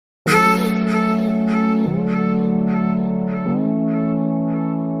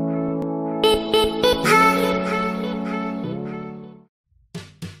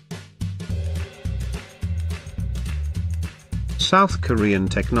South Korean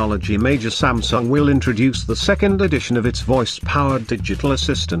technology major Samsung will introduce the second edition of its voice-powered digital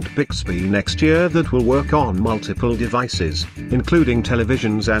assistant Bixby next year that will work on multiple devices, including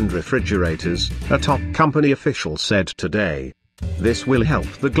televisions and refrigerators, a top company official said today. This will help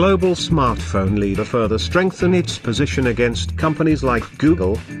the global smartphone leader further strengthen its position against companies like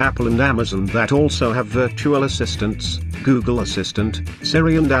Google, Apple and Amazon that also have virtual assistants, Google Assistant,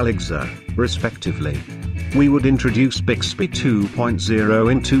 Siri and Alexa, respectively. We would introduce Bixby 2.0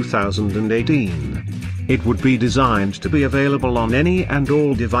 in 2018. It would be designed to be available on any and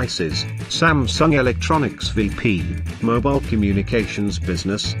all devices, Samsung Electronics VP, Mobile Communications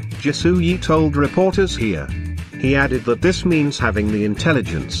Business, Jisoo Yi told reporters here. He added that this means having the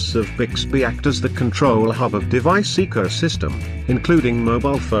intelligence of Bixby act as the control hub of device ecosystem, including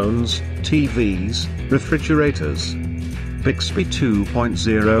mobile phones, TVs, refrigerators. Bixby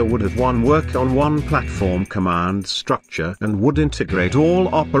 2.0 would have one work on one platform command structure and would integrate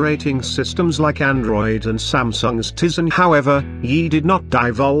all operating systems like Android and Samsung's Tizen. However, Yi did not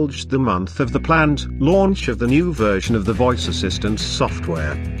divulge the month of the planned launch of the new version of the voice assistant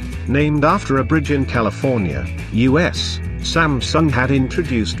software. Named after a bridge in California, US, Samsung had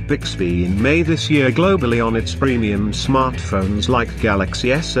introduced Bixby in May this year globally on its premium smartphones like Galaxy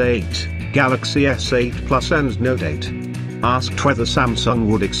S8, Galaxy S8 Plus and Note 8. Asked whether Samsung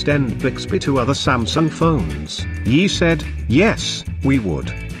would extend Bixby to other Samsung phones, Yi said, "Yes, we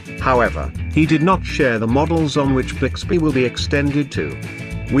would." However, he did not share the models on which Bixby will be extended to.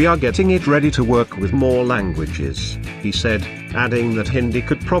 "We are getting it ready to work with more languages," he said, adding that Hindi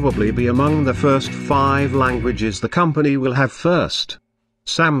could probably be among the first 5 languages the company will have first.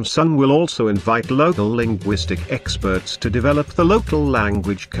 Samsung will also invite local linguistic experts to develop the local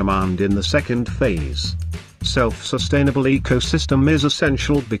language command in the second phase. Self-sustainable ecosystem is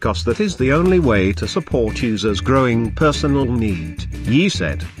essential because that is the only way to support users' growing personal need, Yi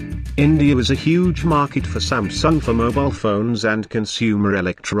said. India is a huge market for Samsung for mobile phones and consumer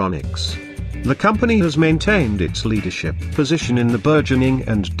electronics. The company has maintained its leadership position in the burgeoning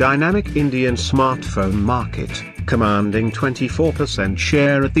and dynamic Indian smartphone market, commanding 24%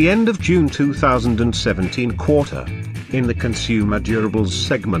 share at the end of June 2017 quarter. In the consumer durables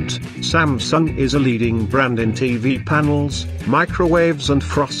segment, Samsung is a leading brand in TV panels, microwaves and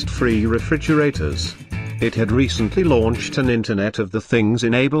frost-free refrigerators. It had recently launched an Internet of the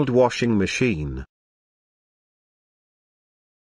Things-enabled washing machine.